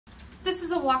This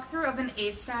is a walkthrough of an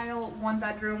A-style,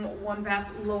 1-bedroom, 1-bath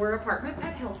lower apartment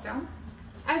at Hillstone.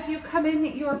 As you come in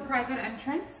your private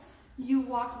entrance, you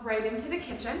walk right into the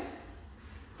kitchen.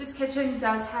 This kitchen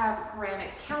does have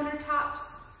granite countertops,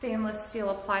 stainless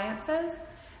steel appliances,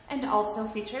 and also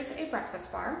features a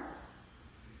breakfast bar.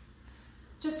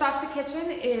 Just off the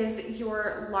kitchen is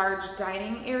your large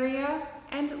dining area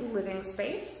and living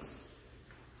space.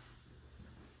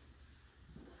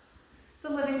 The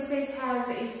living space has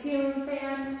a ceiling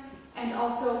fan and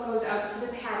also goes out to the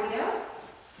patio.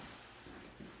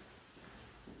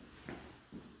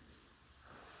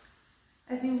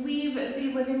 As you leave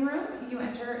the living room, you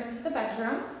enter into the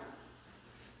bedroom.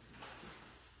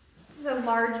 This is a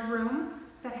large room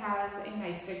that has a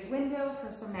nice big window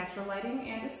for some natural lighting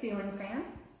and a ceiling fan.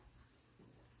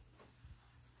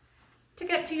 To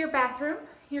get to your bathroom,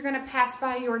 you're going to pass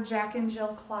by your Jack and Jill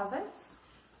closets.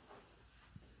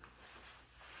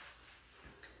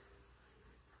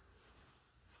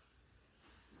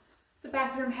 The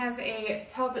bathroom has a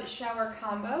tub shower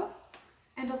combo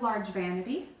and a large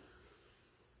vanity.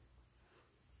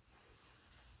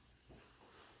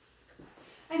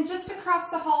 And just across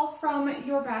the hall from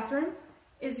your bathroom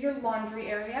is your laundry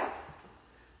area.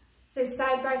 It's a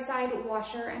side-by-side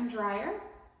washer and dryer.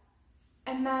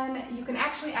 And then you can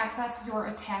actually access your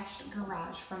attached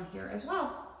garage from here as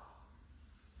well.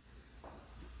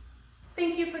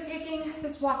 Thank you for taking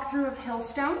this walkthrough of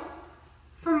Hillstone.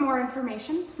 For more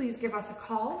information, please give us a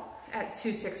call at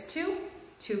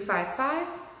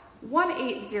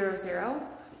 262-255-1800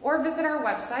 or visit our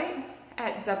website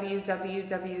at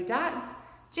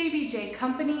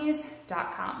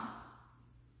www.jbjcompanies.com.